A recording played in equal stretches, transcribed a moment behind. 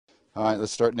All right,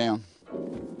 let's start down.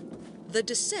 The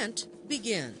descent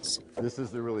begins. This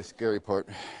is the really scary part.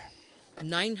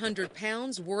 900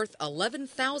 pounds worth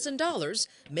 $11,000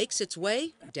 makes its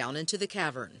way down into the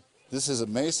cavern. This is a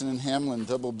Mason & Hamlin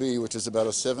Double B, which is about a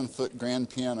 7-foot grand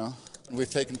piano. We've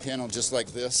taken piano just like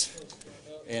this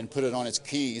and put it on its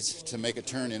keys to make it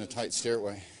turn in a tight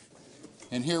stairway.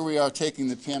 And here we are taking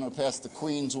the piano past the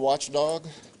Queen's watchdog,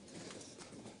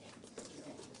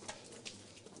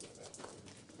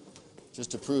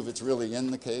 just to prove it's really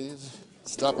in the cave.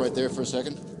 Stop right there for a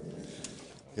second.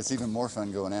 It's even more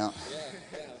fun going out.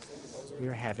 We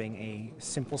are having a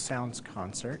Simple Sounds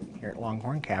concert here at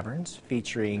Longhorn Caverns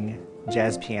featuring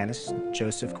jazz pianist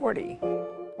Joseph Cordy.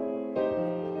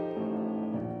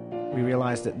 We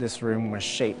realized that this room was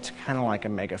shaped kind of like a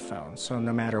megaphone, so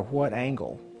no matter what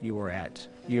angle you were at,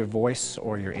 your voice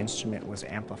or your instrument was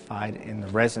amplified and the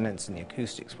resonance and the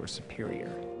acoustics were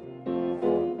superior.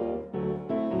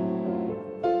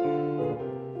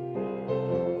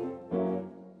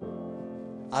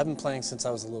 I've been playing since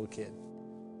I was a little kid.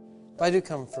 But I do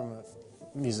come from a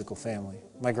musical family.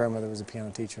 My grandmother was a piano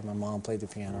teacher, my mom played the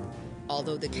piano.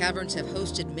 Although the Caverns have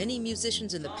hosted many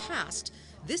musicians in the past,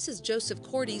 this is Joseph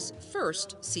Cordy's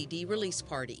first CD release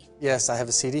party. Yes, I have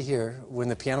a CD here, When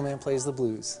the Piano Man Plays the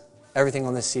Blues. Everything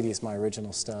on this CD is my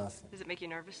original stuff. Does it make you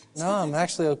nervous? No, I'm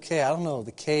actually okay. I don't know,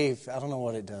 the cave, I don't know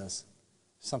what it does.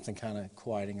 Something kind of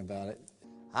quieting about it.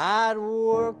 I'd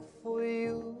work for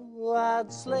you,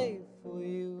 I'd slave for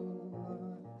you.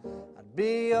 I'd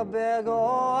be a beggar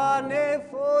or a knave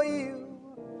for you.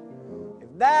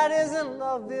 If that isn't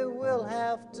love, it will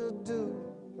have to do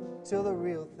till the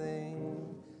real thing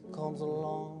comes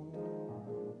along.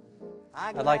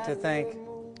 I'd like to thank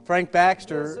Frank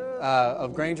Baxter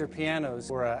of Granger Pianos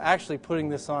for actually putting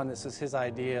this on. This is his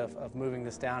idea of moving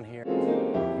this down here.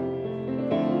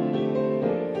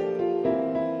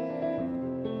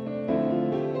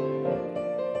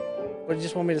 What, you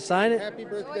just want me to sign it? Happy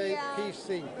birthday,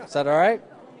 PC. Is that all right?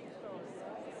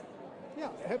 Yeah,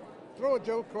 throw a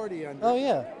Joe Cordy under. Oh,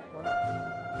 yeah.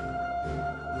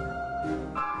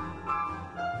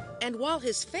 And while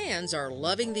his fans are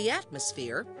loving the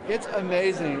atmosphere, it's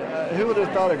amazing. Who would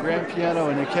have thought a grand piano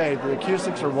in a cave? The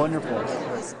acoustics are wonderful.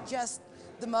 It was just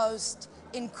the most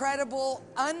incredible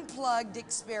unplugged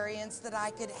experience that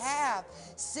I could have,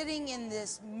 sitting in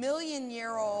this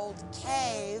million-year-old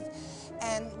cave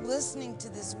and listening to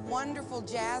this wonderful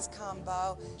jazz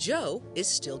combo. Joe is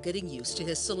still getting used to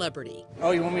his celebrity.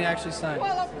 Oh, you want me to actually sign?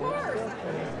 Well, of course.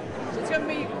 It's going to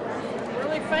be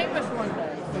really famous one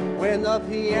day. When the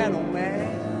piano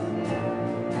man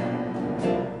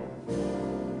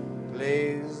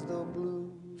plays the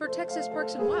blues. For Texas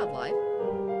Parks and Wildlife,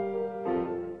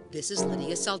 this is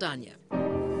Lydia Saldana.